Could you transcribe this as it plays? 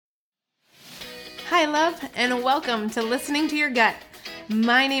Hi, love, and welcome to Listening to Your Gut.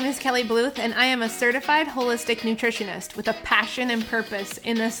 My name is Kelly Bluth, and I am a certified holistic nutritionist with a passion and purpose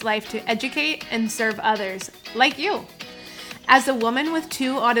in this life to educate and serve others, like you. As a woman with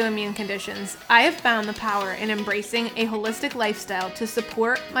 2 autoimmune conditions, I have found the power in embracing a holistic lifestyle to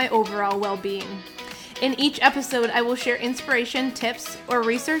support my overall well-being. In each episode, I will share inspiration, tips, or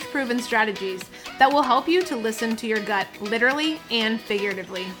research-proven strategies that will help you to listen to your gut literally and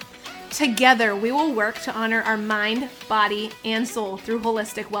figuratively. Together, we will work to honor our mind, body, and soul through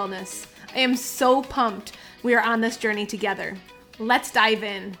holistic wellness. I am so pumped we are on this journey together. Let's dive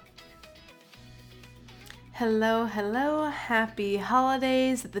in. Hello. Happy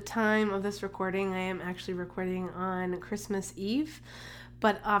holidays. At the time of this recording, I am actually recording on Christmas Eve.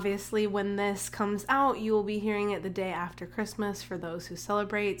 But obviously, when this comes out, you will be hearing it the day after Christmas for those who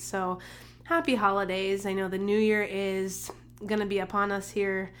celebrate. So, happy holidays. I know the new year is going to be upon us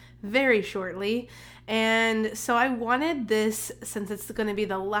here very shortly. And so I wanted this, since it's going to be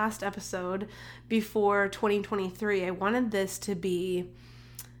the last episode before 2023, I wanted this to be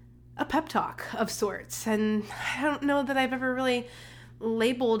a pep talk of sorts. And I don't know that I've ever really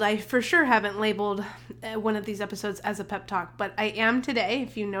labeled, I for sure haven't labeled one of these episodes as a pep talk, but I am today.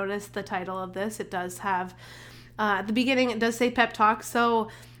 If you notice the title of this, it does have, at the beginning, it does say pep talk. So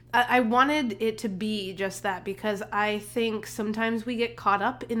I wanted it to be just that because I think sometimes we get caught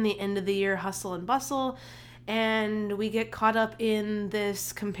up in the end of the year hustle and bustle, and we get caught up in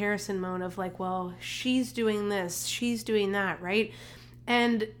this comparison mode of like, well, she's doing this, she's doing that, right?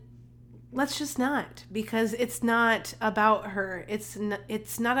 And let's just not, because it's not about her. It's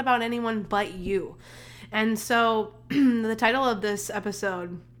not about anyone but you. And so the title of this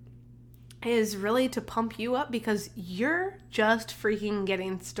episode is really to pump you up because you're just freaking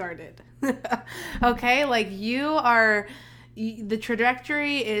getting started. Okay? Like the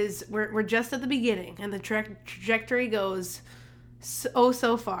trajectory is, we're just at the beginning, and the trajectory goes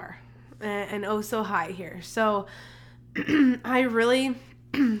so far and so high here. So I really,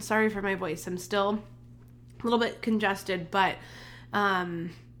 sorry for my voice. I'm still a little bit congested, but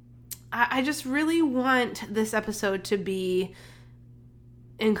I just really want this episode to be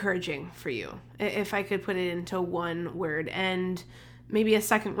encouraging for you, if I could put it into one word. And maybe a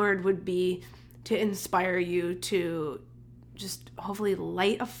second word would be to inspire you to just hopefully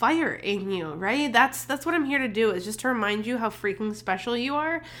light a fire in you, right? That's what I'm here to do, is just to remind you how freaking special you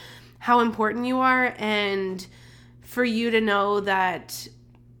are, how important you are, and for you to know that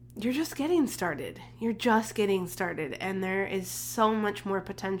you're just getting started. You're just getting started, and there is so much more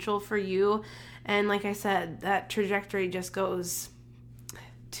potential for you. And like I said, that trajectory just goes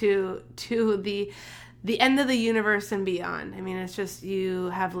to the end of the universe and beyond. I mean, it's just, you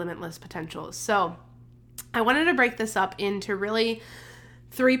have limitless potential. So I wanted to break this up into really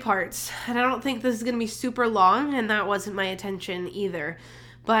 3 parts. And I don't think this is going to be super long, and that wasn't my intention either.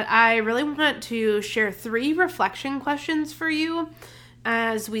 But I really want to share 3 reflection questions for you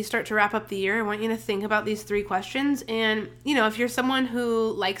as we start to wrap up the year. I want you to think about these 3 questions. And, if you're someone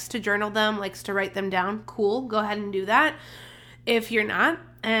who likes to journal them, likes to write them down, cool, go ahead and do that. If you're not,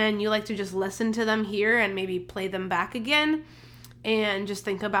 and you like to just listen to them here and maybe play them back again and just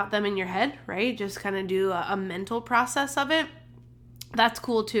think about them in your head, right? Just kind of do a mental process of it. That's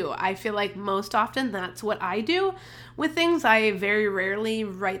cool too. I feel like most often that's what I do with things. I very rarely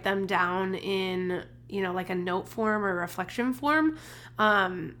write them down in, like a note form or reflection form. I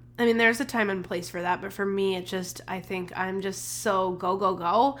mean, there's a time and place for that, but for me, I think I'm just so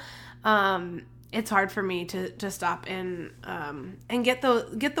go. It's hard for me to stop and get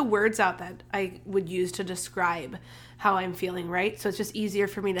the words out that I would use to describe how I'm feeling, right? So it's just easier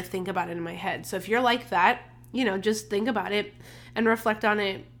for me to think about it in my head. So if you're like that, just think about it and reflect on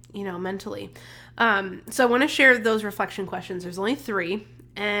it, mentally. So I want to share those reflection questions. There's only 3,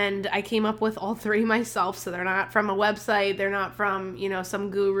 and I came up with all 3 myself. So they're not from a website. They're not from, some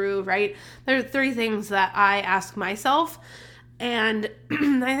guru, right? There are 3 things that I ask myself, and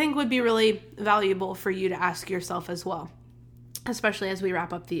I think would be really valuable for you to ask yourself as well, especially as we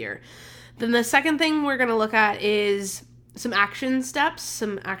wrap up the year. Then the second thing we're going to look at is some action steps,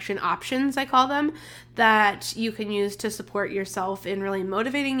 some action options, I call them, that you can use to support yourself in really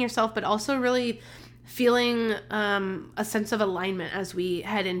motivating yourself, but also really feeling a sense of alignment as we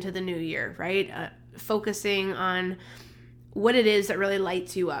head into the new year, right? Focusing on what it is that really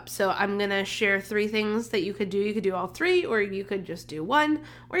lights you up. So I'm going to share 3 things that you could do. You could do all 3, or you could just do 1,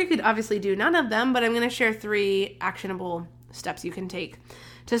 or you could obviously do none of them, but I'm going to share 3 actionable steps you can take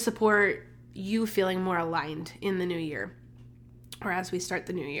to support you feeling more aligned in the new year, or as we start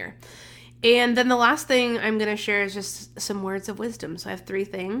the new year. And then the last thing I'm going to share is just some words of wisdom. So I have 3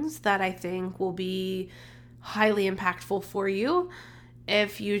 things that I think will be highly impactful for you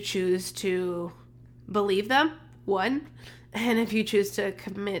if you choose to believe them, 1, and if you choose to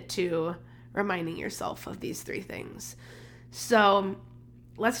commit to reminding yourself of these 3 things. So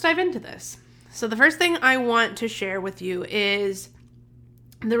let's dive into this. So the first thing I want to share with you is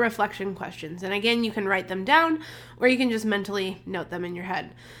the reflection questions. And again, you can write them down or you can just mentally note them in your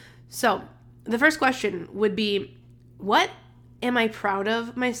head. So the first question would be, what am I proud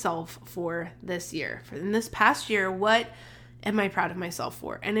of myself for this year? For in this past year, what am I proud of myself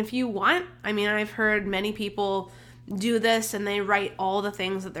for? And if you want, I've heard many people do this and they write all the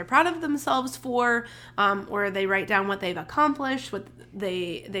things that they're proud of themselves for, or they write down what they've accomplished, what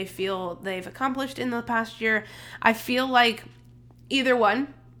they feel they've accomplished in the past year. I feel like either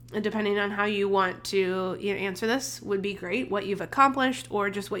one, depending on how you want to answer this, would be great, what you've accomplished or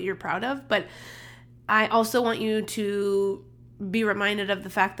just what you're proud of. But I also want you to be reminded of the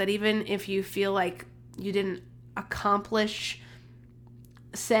fact that even if you feel like you didn't accomplish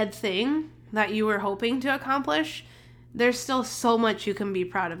said thing that you were hoping to accomplish, there's still so much you can be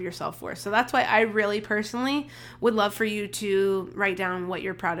proud of yourself for. So that's why I really personally would love for you to write down what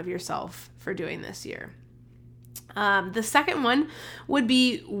you're proud of yourself for doing this year. The second one would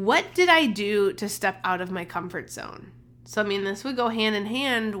be, what did I do to step out of my comfort zone? So, this would go hand in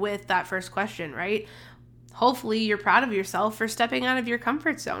hand with that first question, right? Hopefully you're proud of yourself for stepping out of your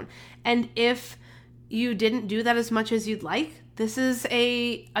comfort zone. And if you didn't do that as much as you'd like, this is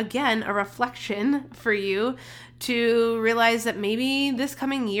a reflection for you to realize that maybe this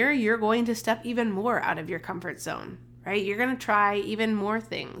coming year, you're going to step even more out of your comfort zone, right? You're going to try even more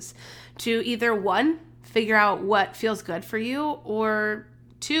things to either 1, figure out what feels good for you, or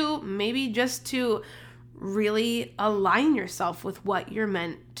 2, maybe just to really align yourself with what you're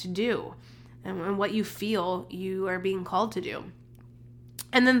meant to do and what you feel you are being called to do.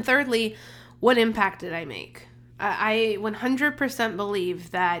 And then thirdly, what impact did I make? I 100%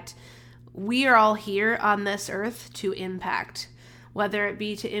 believe that we are all here on this earth to impact, whether it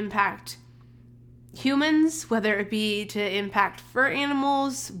be to impact humans, whether it be to impact fur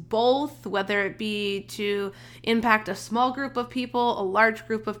animals, both, whether it be to impact a small group of people, a large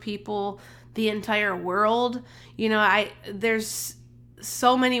group of people, the entire world. There's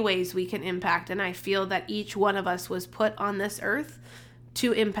so many ways we can impact, and I feel that each one of us was put on this earth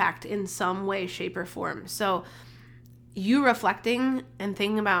to impact in some way, shape, or form. So you reflecting and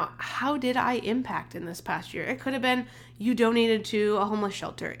thinking about, how did I impact in this past year? It could have been you donated to a homeless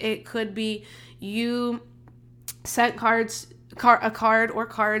shelter. It could be you sent cards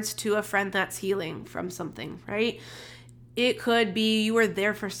to a friend that's healing from something, right? It could be you were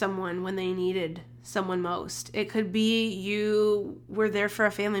there for someone when they needed someone most. It could be you were there for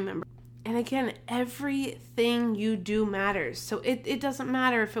a family member. And again, everything you do matters. So it doesn't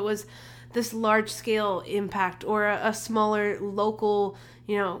matter if it was this large scale impact or a smaller local,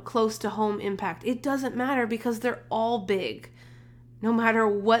 close to home impact. It doesn't matter because they're all big, no matter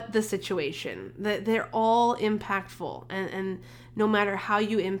what the situation. They're all impactful, and no matter how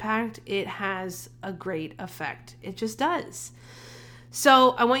you impact, it has a great effect. It just does.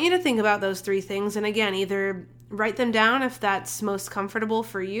 So I want you to think about those 3 things, and again, either write them down if that's most comfortable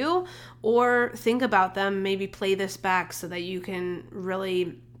for you, or think about them, maybe play this back so that you can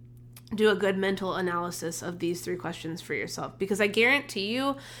really do a good mental analysis of these 3 questions for yourself. Because I guarantee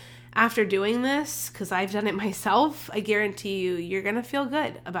you, after doing this, because I've done it myself, I guarantee you're going to feel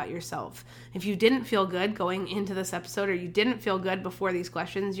good about yourself. If you didn't feel good going into this episode, or you didn't feel good before these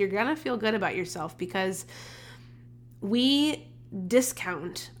questions, you're going to feel good about yourself, because we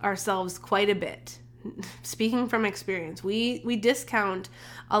discount ourselves quite a bit. Speaking from experience, we discount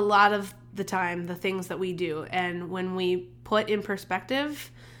a lot of the time the things that we do. And when we put in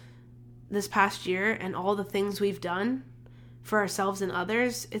perspective this past year and all the things we've done for ourselves and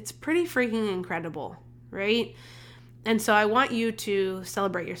others, it's pretty freaking incredible, right? And so I want you to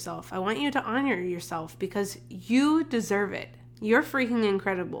celebrate yourself. I want you to honor yourself, because you deserve it. You're freaking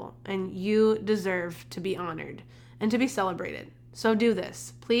incredible, and you deserve to be honored and to be celebrated. So do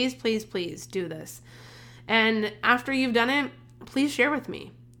this. Please, please, please do this. And after you've done it, please share with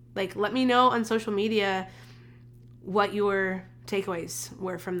me. Let me know on social media what your takeaways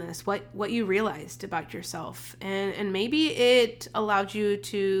were from this, what you realized about yourself. And maybe it allowed you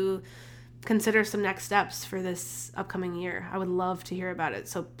to consider some next steps for this upcoming year. I would love to hear about it.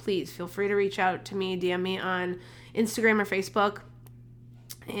 So please feel free to reach out to me, DM me on Instagram or Facebook,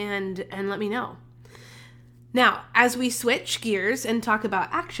 and let me know. Now, as we switch gears and talk about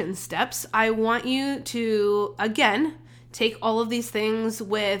action steps, I want you to, again, take all of these things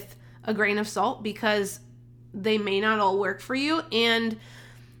with a grain of salt because they may not all work for you. And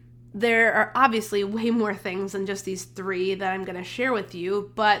there are obviously way more things than just these 3 that I'm going to share with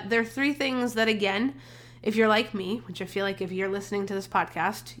you, but there are 3 things that, again, if you're like me, which I feel like if you're listening to this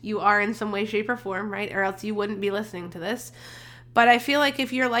podcast, you are in some way, shape, or form, right? Or else you wouldn't be listening to this. But I feel like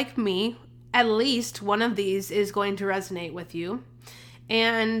if you're like me, at least one of these is going to resonate with you.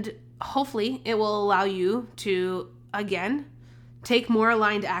 And hopefully it will allow you to, again, take more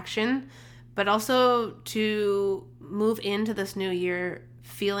aligned action, but also to move into this new year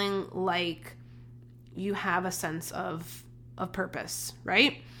feeling like you have a sense of purpose,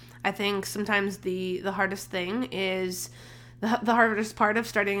 right? I think sometimes the hardest thing is, the hardest part of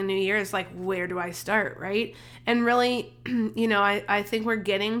starting a new year is like, where do I start, right? And really, I think we're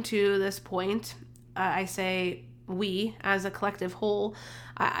getting to this point. I say we as a collective whole.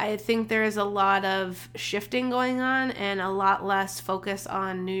 I think there is a lot of shifting going on and a lot less focus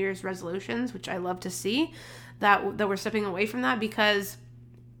on New Year's resolutions, which I love to see, that we're stepping away from that because,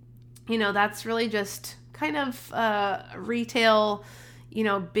 that's really just kind of retail,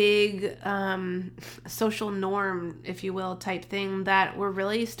 big social norm, if you will, type thing that we're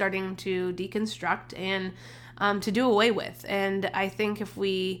really starting to deconstruct and to do away with. And I think if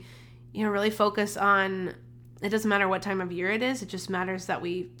we, really focus on, it doesn't matter what time of year it is, it just matters that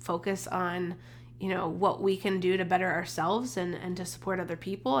we focus on, what we can do to better ourselves and to support other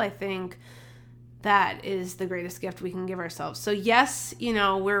people. I think that is the greatest gift we can give ourselves. So yes,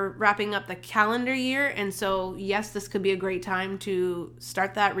 we're wrapping up the calendar year. And so yes, this could be a great time to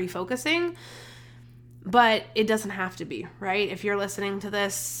start that refocusing, but it doesn't have to be, right? If you're listening to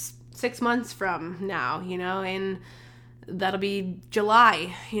this 6 months from now, and that'll be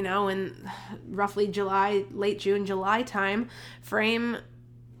July, in roughly July, late June, July time frame,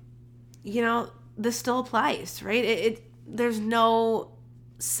 this still applies, right? There's no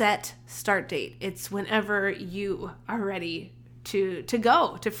set start date. It's whenever you are ready to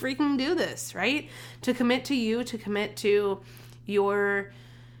go, to freaking do this, right? To commit to you, to commit to your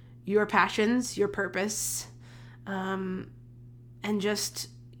passions, your purpose, and just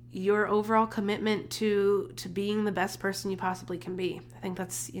your overall commitment to being the best person you possibly can be. I think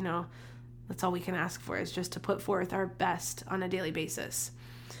that's all we can ask for, is just to put forth our best on a daily basis.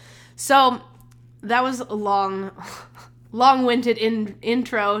 So that was a long-winded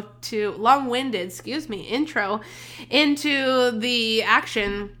intro into the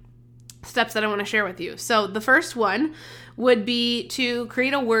action steps that I want to share with you. So the first one would be to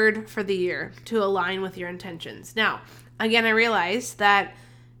create a word for the year to align with your intentions. Now, again, I realize that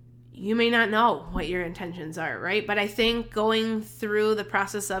you may not know what your intentions are, right? But I think going through the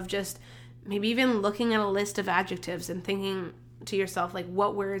process of just maybe even looking at a list of adjectives and thinking to yourself, like,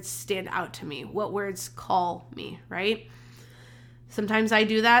 what words stand out to me? What words call me, right? Sometimes I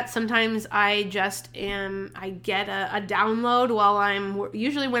do that. Sometimes I get a download while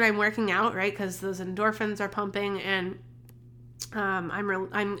usually when I'm working out, right? Because those endorphins are pumping and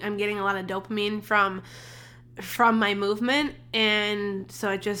I'm getting a lot of dopamine from my movement. And so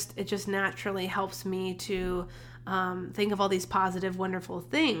it just naturally helps me to think of all these positive, wonderful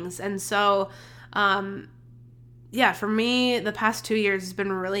things. And so, for me, the past 2 years has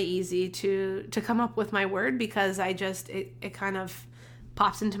been really easy to come up with my word because it kind of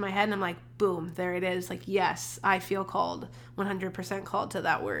pops into my head and I'm like, boom, there it is. Like, yes, I feel called, 100% called to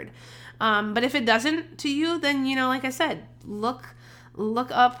that word. But if it doesn't to you, then, like I said, look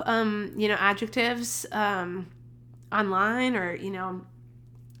up, adjectives, online or,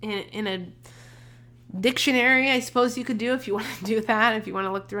 in a dictionary, I suppose you could do if you want to do that, if you want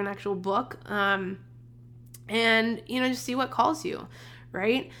to look through an actual book. And, just see what calls you,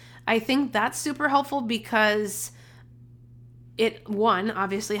 right? I think that's super helpful because it, one,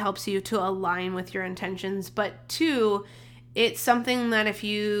 obviously helps you to align with your intentions, but two, it's something that if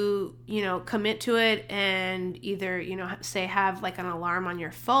you, commit to it and either, say have like an alarm on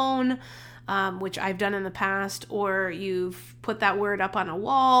your phone, which I've done in the past, or you've put that word up on a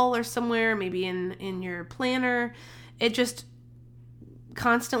wall or somewhere, maybe in your planner, it just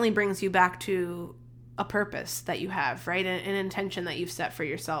constantly brings you back to a purpose that you have, right? An intention that you've set for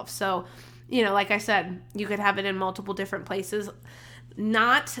yourself. So, like I said, you could have it in multiple different places.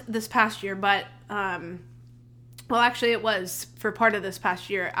 Not this past year, but, actually it was for part of this past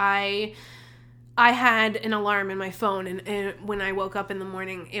year. I had an alarm in my phone and when I woke up in the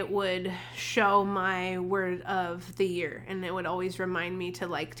morning, it would show my word of the year and it would always remind me to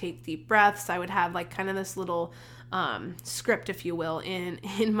like take deep breaths. I would have like kind of this little script, if you will,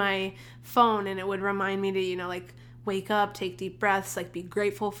 in my phone, and it would remind me to, like wake up, take deep breaths, like be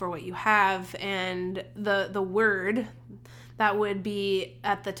grateful for what you have. And the word that would be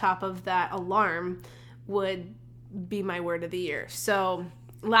at the top of that alarm would be my word of the year. So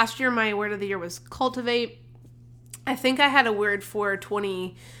last year, my word of the year was cultivate. I think I had a word for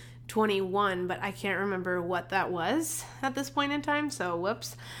 2021, but I can't remember what that was at this point in time. So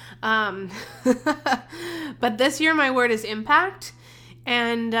whoops. But this year, my word is impact.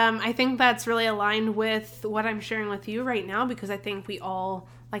 And I think that's really aligned with what I'm sharing with you right now, because I think we all,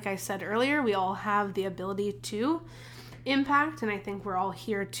 like I said earlier, we all have the ability to impact. And I think we're all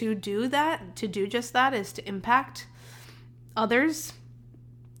here to do that, to do just that, is to impact others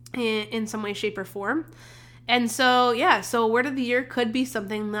in some way, shape, or form. And so, so word of the year could be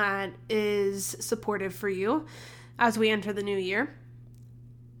something that is supportive for you as we enter the new year.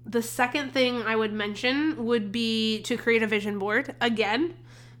 The second thing I would mention would be to create a vision board. Again,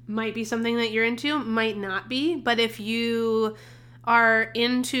 might be something that you're into, might not be, but if you are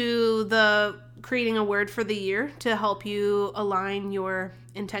into the creating a word for the year to help you align your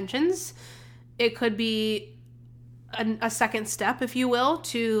intentions, it could be a second step, if you will,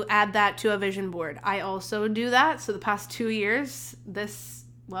 to add that to a vision board. I also do that. So the past 2 years, the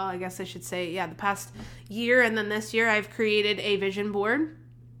past year and then this year, I've created a vision board.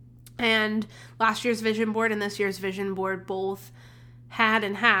 And last year's vision board and this year's vision board both had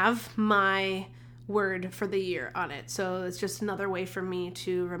and have my word for the year on it. So it's just another way for me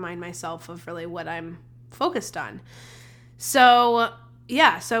to remind myself of really what I'm focused on. So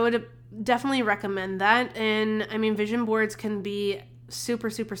I would definitely recommend that. And I mean, vision boards can be super,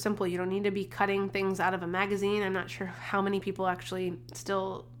 super simple. You don't need to be cutting things out of a magazine. I'm not sure how many people actually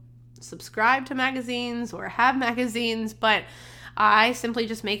still subscribe to magazines or have magazines, but I simply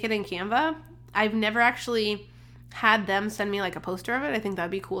just make it in Canva. I've never actually had them send me like a poster of it. I think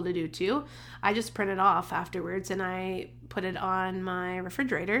that'd be cool to do too. I just print it off afterwards and I put it on my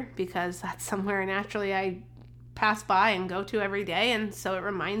refrigerator because that's somewhere naturally I pass by and go to every day, and so it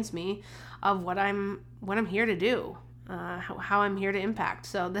reminds me of what I'm here to do, how I'm here to impact.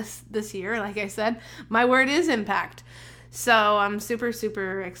 So this year, like I said, my word is impact. So I'm super,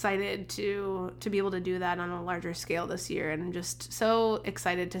 super excited to be able to do that on a larger scale this year, and just so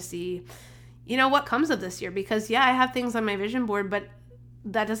excited to see, what comes of this year, because I have things on my vision board, but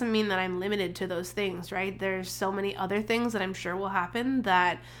that doesn't mean that I'm limited to those things, right? There's so many other things that I'm sure will happen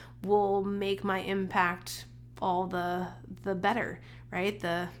that will make my impact all the better, right?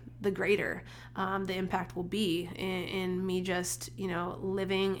 The greater the impact will be in me just,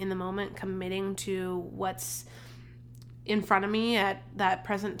 living in the moment, committing to what's in front of me at that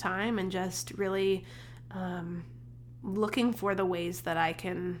present time, and just really looking for the ways that I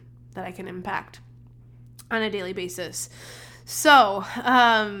can impact on a daily basis. So,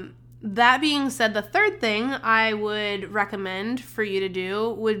 that being said, the third thing I would recommend for you to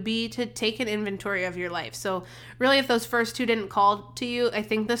do would be to take an inventory of your life. So really, if those first two didn't call to you, I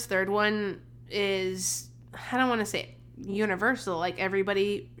think this third one is, I don't want to say universal, like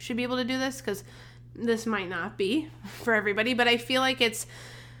everybody should be able to do this, because this might not be for everybody, but I feel like it's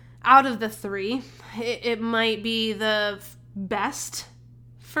out of the three, it might be the best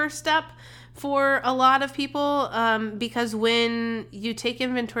first step for a lot of people, because when you take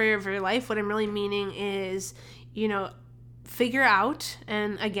inventory of your life, what I'm really meaning is, figure out,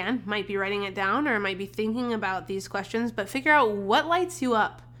 and again, might be writing it down or might be thinking about these questions, but figure out what lights you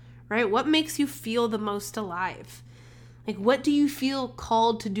up, right? What makes you feel the most alive? Like, what do you feel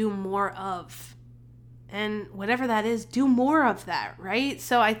called to do more of? And whatever that is, do more of that, right?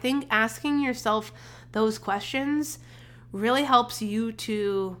 So I think asking yourself those questions really helps you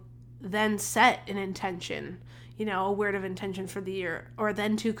to then set an intention, a word of intention for the year, or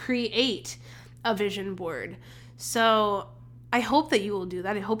then to create a vision board. So I hope that you will do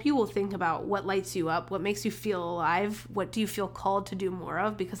that. I hope you will think about what lights you up, what makes you feel alive, what do you feel called to do more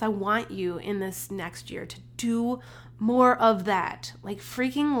of, because I want you in this next year to do more of that. Like,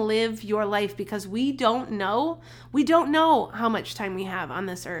 freaking live your life, because we don't know how much time we have on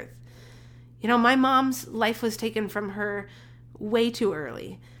this earth. My mom's life was taken from her way too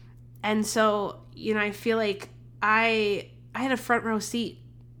early. And so, I feel like I had a front row seat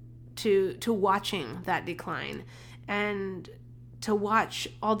to watching that decline, and to watch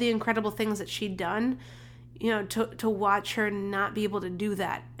all the incredible things that she'd done, to watch her not be able to do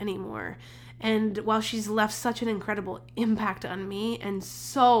that anymore. And while she's left such an incredible impact on me and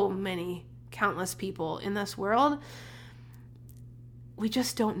so many countless people in this world, we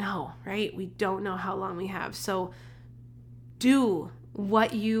just don't know, right? We don't know how long we have. So do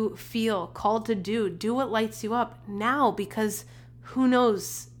what you feel called to do. Do what lights you up now, because who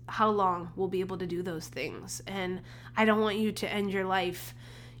knows how long we'll be able to do those things. And I don't want you to end your life,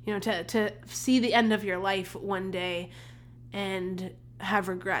 to see the end of your life one day and have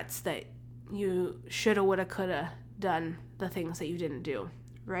regrets that you shoulda, woulda, coulda done the things that you didn't do,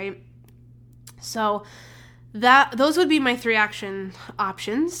 right? So those would be my 3 action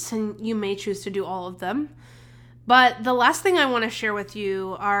options, and you may choose to do all of them. But the last thing I want to share with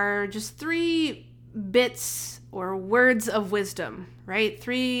you are just 3 bits or words of wisdom, right?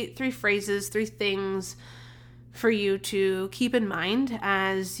 Three phrases, 3 things for you to keep in mind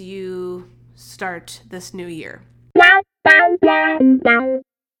as you start this new year.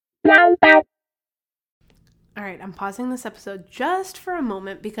 All right, I'm pausing this episode just for a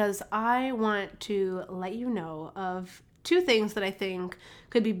moment because I want to let you know of 2 things that I think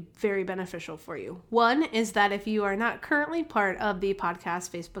could be very beneficial for you. One is that if you are not currently part of the podcast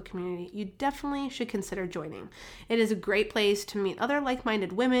Facebook community, you definitely should consider joining. It is a great place to meet other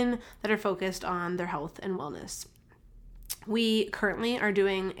like-minded women that are focused on their health and wellness. We currently are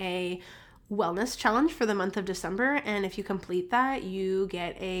doing a wellness challenge for the month of December, and if you complete that, you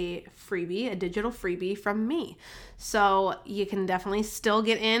get a digital freebie from me. So you can definitely still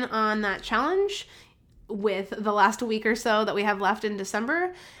get in on that challenge with the last week or so that we have left in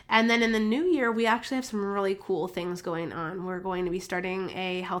December. And then in the new year, we actually have some really cool things going on. We're going to be starting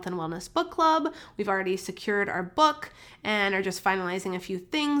a health and wellness book club. We've already secured our book and are just finalizing a few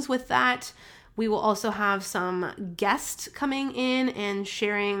things with that. We will also have some guests coming in and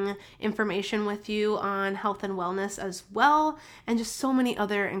sharing information with you on health and wellness as well, and just so many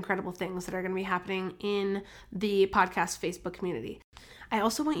other incredible things that are going to be happening in the podcast Facebook community. I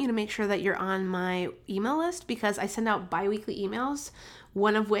also want you to make sure that you're on my email list because I send out bi-weekly emails,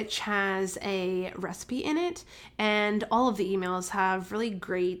 one of which has a recipe in it, and all of the emails have really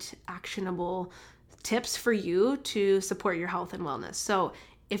great, actionable tips for you to support your health and wellness. So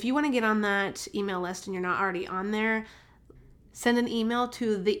if you want to get on that email list and you're not already on there, send an email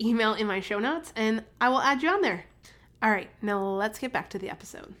to the email in my show notes and I will add you on there. All right, now let's get back to the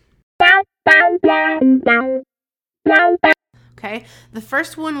episode. Okay, the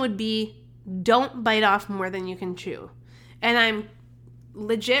first one would be don't bite off more than you can chew. And I'm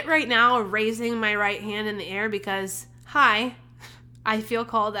legit right now raising my right hand in the air because, hi, I feel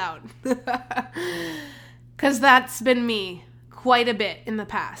called out. Because that's been me quite a bit in the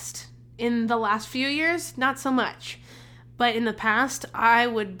past. In the last few years, not so much. But in the past, I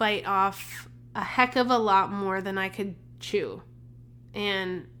would bite off a heck of a lot more than I could chew.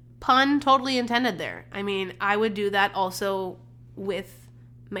 And pun totally intended there. I mean, I would do that also with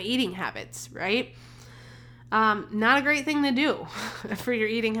my eating habits, right? Not a great thing to do for your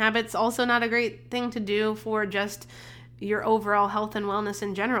eating habits. Also not a great thing to do for just your overall health and wellness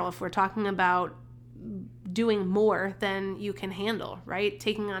in general. If we're talking about doing more than you can handle, right?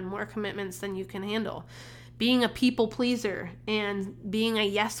 Taking on more commitments than you can handle. Being a people pleaser and being a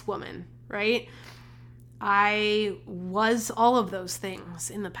yes woman, right? I was all of those things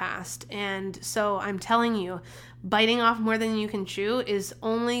in the past. And so I'm telling you, biting off more than you can chew is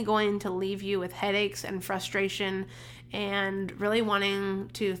only going to leave you with headaches and frustration and really wanting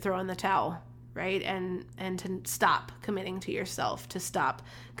to throw in the towel, right? And to stop committing to yourself, to stop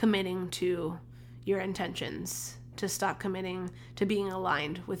committing to your intentions, to stop committing to being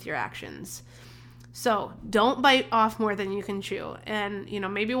aligned with your actions. So don't bite off more than you can chew. And,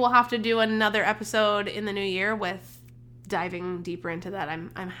 maybe we'll have to do another episode in the new year with diving deeper into that.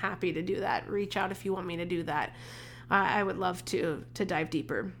 I'm happy to do that. Reach out if you want me to do that. I would love to dive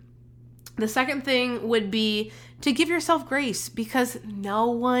deeper. The second thing would be to give yourself grace because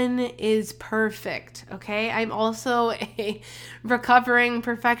no one is perfect, okay? I'm also a recovering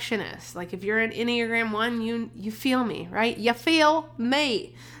perfectionist. Like if you're an Enneagram 1, you feel me, right? You feel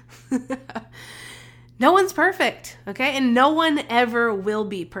me. No one's perfect, okay? And no one ever will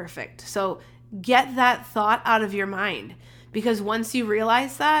be perfect. So get that thought out of your mind because once you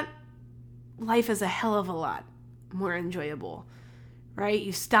realize that, life is a hell of a lot more enjoyable. Right?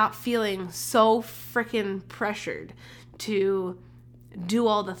 You stop feeling so freaking pressured to do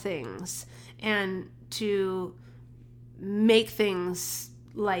all the things and to make things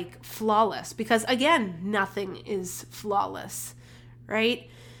like flawless because again, nothing is flawless, right?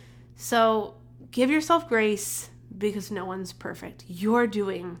 So give yourself grace because no one's perfect. You're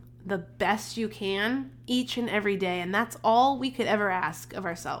doing the best you can each and every day, and that's all we could ever ask of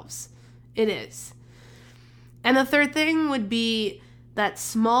ourselves. It is. And the third thing would be that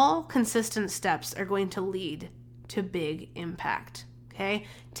small, consistent steps are going to lead to big impact, okay?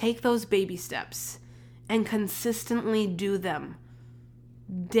 Take those baby steps and consistently do them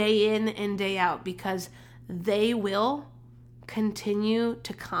day in and day out because they will continue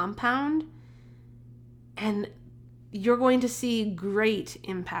to compound and you're going to see great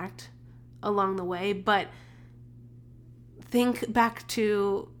impact along the way. But think back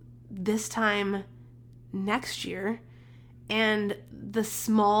to this time next year and the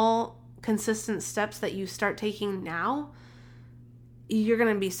small, consistent steps that you start taking now, you're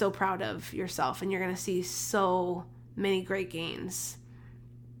going to be so proud of yourself and you're going to see so many great gains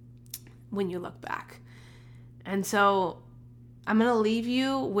when you look back. And so I'm going to leave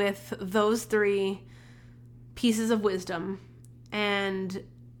you with those 3 pieces of wisdom. And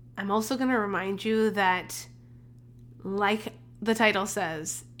I'm also going to remind you that, like the title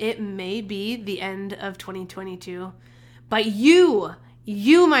says, it may be the end of 2022, but you,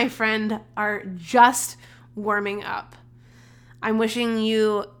 my friend, are just warming up. I'm wishing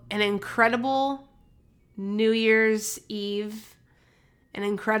you an incredible New Year's Eve, an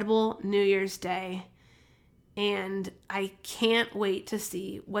incredible New Year's Day, and I can't wait to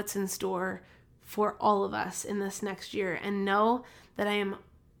see what's in store for all of us in this next year, and know that I am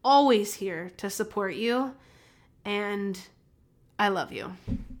always here to support you, and I love you.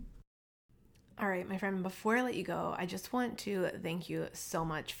 All right, my friend, before I let you go, I just want to thank you so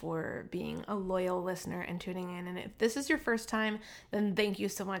much for being a loyal listener and tuning in. And if this is your first time, then thank you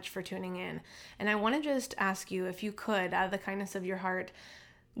so much for tuning in. And I want to just ask you, if you could, out of the kindness of your heart,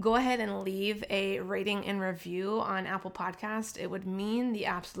 go ahead and leave a rating and review on Apple Podcast. It would mean the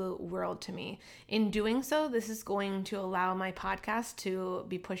absolute world to me. In doing so, this is going to allow my podcast to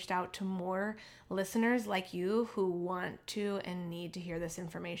be pushed out to more listeners like you who want to and need to hear this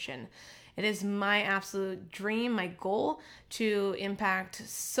information. It is my absolute dream, my goal, to impact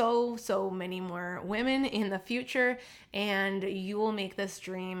so many more women in the future, and you will make this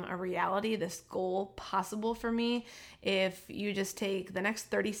dream a reality, this goal possible for me, if you just take the next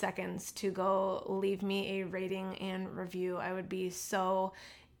 30 seconds to go leave me a rating and review. I would be so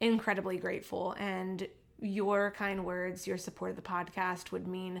incredibly grateful, and your kind words, your support of the podcast would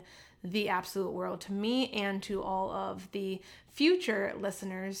mean the absolute world to me and to all of the future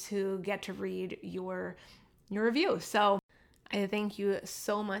listeners who get to read your review. So I thank you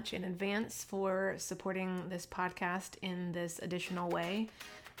so much in advance for supporting this podcast in this additional way.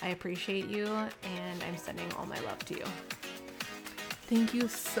 I appreciate you, and I'm sending all my love to you. Thank you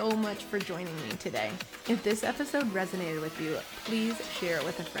so much for joining me today. If this episode resonated with you, please share it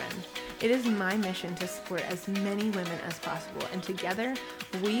with a friend. It is my mission to support as many women as possible, and together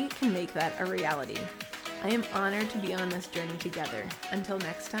we can make that a reality. I am honored to be on this journey together. Until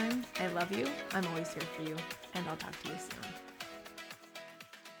next time, I love you, I'm always here for you, and I'll talk to you soon.